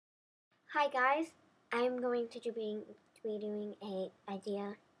Hi guys, I'm going to be doing a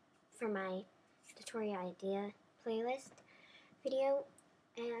idea for my tutorial idea playlist video,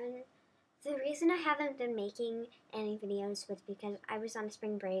 and the reason I haven't been making any videos was because I was on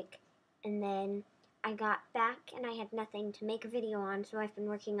spring break and then I got back and I had nothing to make a video on, so I've been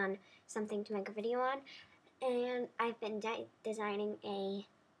working on something to make a video on, and I've been designing a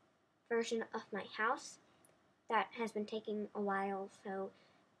version of my house that has been taking a while, so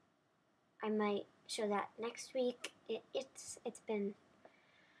I might show that next week. It's been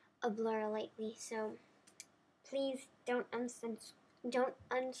a blur lately, so please don't unsubscribe.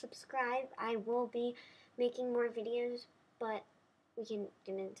 I will be making more videos, but we can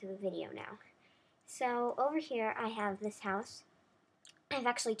get into the video now. So over here I have this house. I have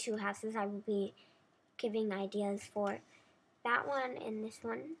actually two houses I will be giving ideas for. That one and this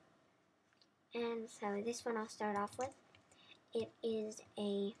one. And so this one I'll start off with. It is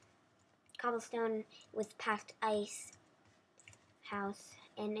a cobblestone with packed ice house,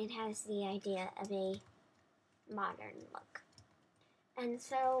 and it has the idea of a modern look. And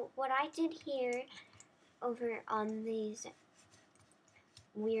so what I did here over on these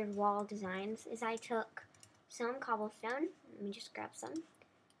weird wall designs is I took some cobblestone, let me just grab some,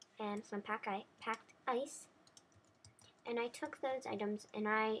 and some packed ice, and I took those items and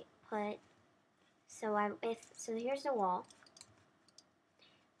I put, so here's the wall.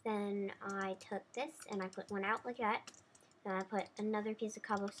 Then I took this and I put one out like that. Then I put another piece of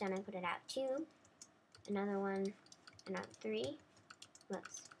cobblestone, I put it out 2, another one, and out 3.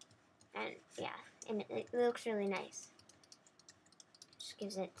 Whoops. And yeah, and it looks really nice. Just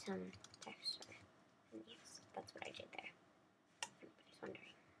gives it some texture. And yes, that's what I did there. Everybody's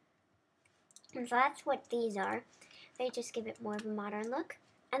wondering. And so that's what these are. They just give it more of a modern look.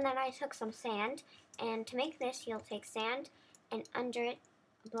 And then I took some sand, and to make this, you'll take sand, and under it,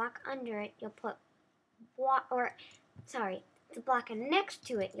 block under it, you'll put the block next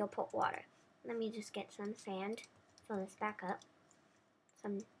to it, you'll put water. Let me just get some sand, fill this back up,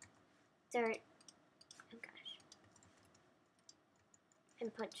 some dirt, oh gosh,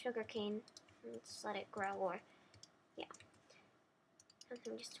 and put sugar cane, and just let it grow, or, yeah.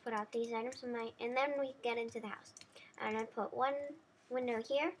 Okay, just put out these items, and then we get into the house. And I put one window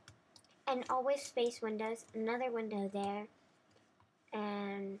here, and always space windows, another window there,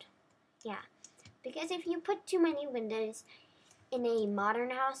 and yeah, because if you put too many windows in a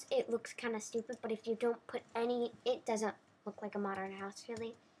modern house, it looks kind of stupid, but if you don't put any, it doesn't look like a modern house,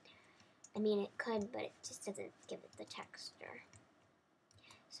 really. I mean, it could, but it just doesn't give it the texture.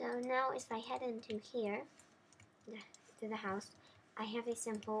 So now if I head into here, to the house, I have a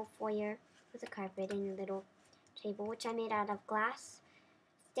simple foyer with a carpet and a little table, which I made out of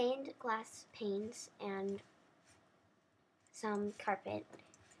stained glass panes, and some carpet.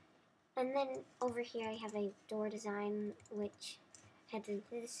 And then over here I have a door design which heads into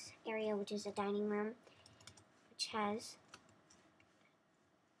this area, which is a dining room, which has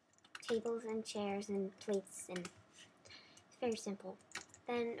tables and chairs and plates, and it's very simple.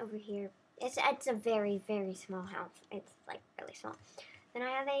 Then over here, it's a very, very small house. It's like really small. Then I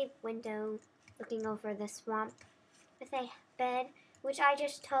have a window looking over the swamp with a bed, which I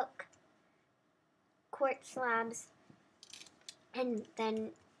just took quartz slabs and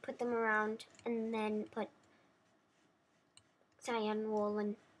then put them around, and then put cyan wool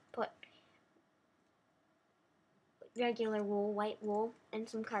and put regular wool, white wool, and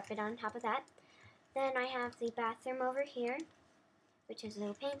some carpet on top of that. Then I have the bathroom over here, which has a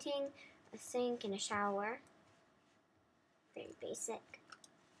little painting, a sink, and a shower. Very basic.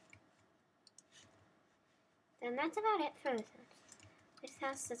 Then that's about it for this house. This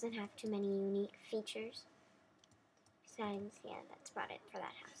house doesn't have too many unique features. Besides, yeah, that's about it for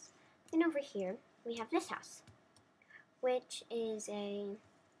that house. Then over here, we have this house, which is a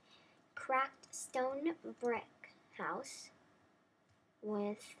cracked stone brick house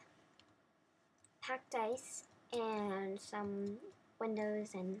with packed ice and some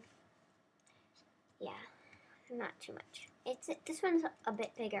windows, and yeah, not too much. This one's a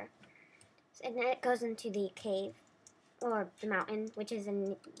bit bigger, and then it goes into the cave or the mountain, which is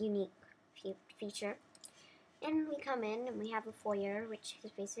a unique feature. And we come in and we have a foyer, which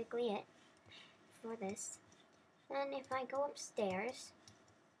is basically it for this. Then if I go upstairs,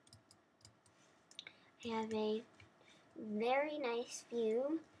 I have a very nice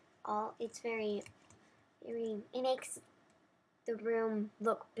view. It makes the room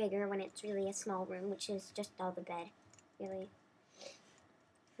look bigger when it's really a small room, which is just all the bed, really.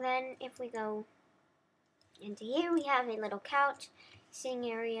 Then if we go into here, we have a little couch,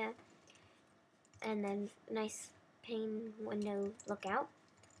 sitting area, and then a nice pane window lookout.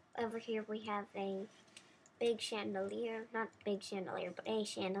 over here we have a big chandelier, not big chandelier, but a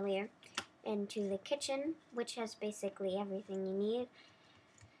chandelier, into the kitchen, which has basically everything you need.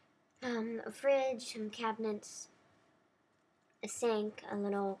 A fridge, some cabinets, a sink, a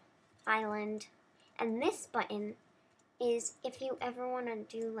little island, and this button is if you ever want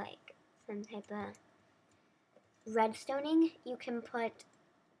to do like some type of redstoning, you can put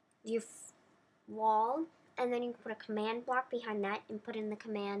your wall and then you can put a command block behind that and put in the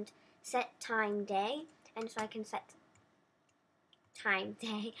command set time day, and so I can set time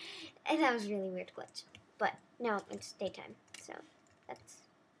day, and that was a really weird glitch, but no, it's daytime, so that's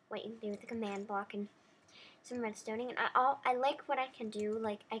what you can do with the command block and some redstoning. And I like what I can do,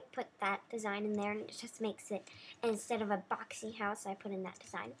 like I put that design in there and it just makes it, instead of a boxy house, I put in that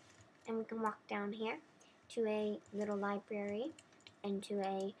design. And we can walk down here to a little library and to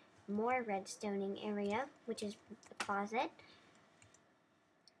a more redstoning area, which is the closet.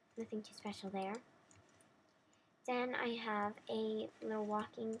 Nothing too special there. Then I have a little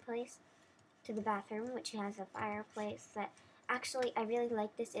walking place to the bathroom, which has a fireplace that, actually, I really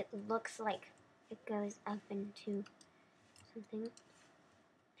like this. It looks like it goes up into something,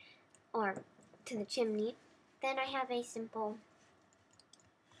 or to the chimney. Then I have a simple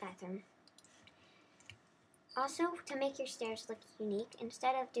bathroom. Also, to make your stairs look unique,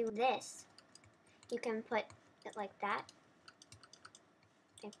 instead of doing this, you can put it like that.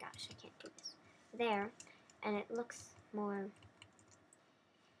 Oh gosh, I can't do this. There, and it looks more,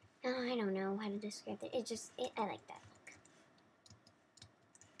 I don't know how to describe it. I like that look.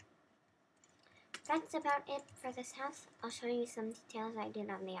 That's about it for this house. I'll show you some details I did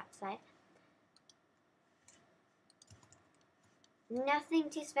on the outside. Nothing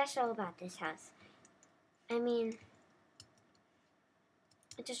too special about this house. I mean,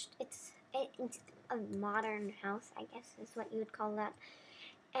 it's a modern house, I guess is what you would call that.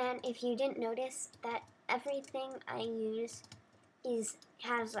 And if you didn't notice that everything I use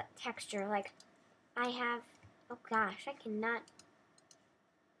has a texture. Like I have, oh gosh, I cannot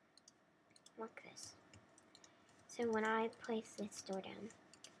look this. So when I place this door down,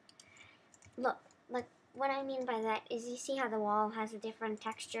 look, what I mean by that is you see how the wall has a different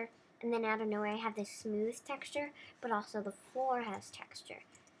texture, and then out of nowhere I have this smooth texture, but also the floor has texture.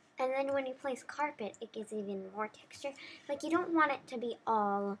 And then when you place carpet, it gives even more texture. Like you don't want it to be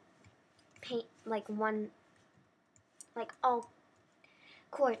all paint, like all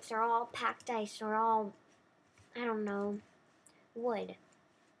quartz or all packed ice or all, I don't know, wood.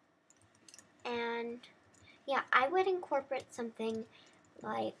 And yeah, I would incorporate something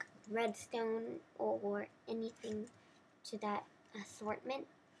like redstone or anything to that assortment.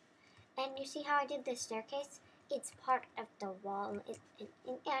 And you see how I did this staircase? It's part of the wall.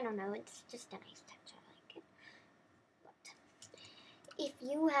 I don't know, it's just a nice touch. I like it. But if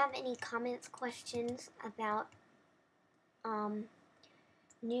you have any comments, questions about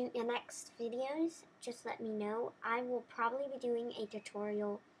next videos, just let me know. I will probably be doing a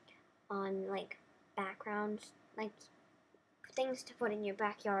tutorial on like backgrounds, like things to put in your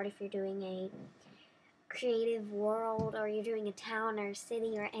backyard if you're doing a creative world or you're doing a town or a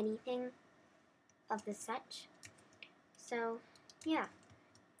city or anything of the such. So yeah,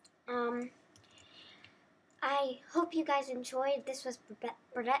 I hope you guys enjoyed. This was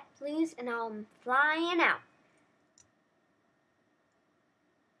Burdette Blues, and I'm flying out.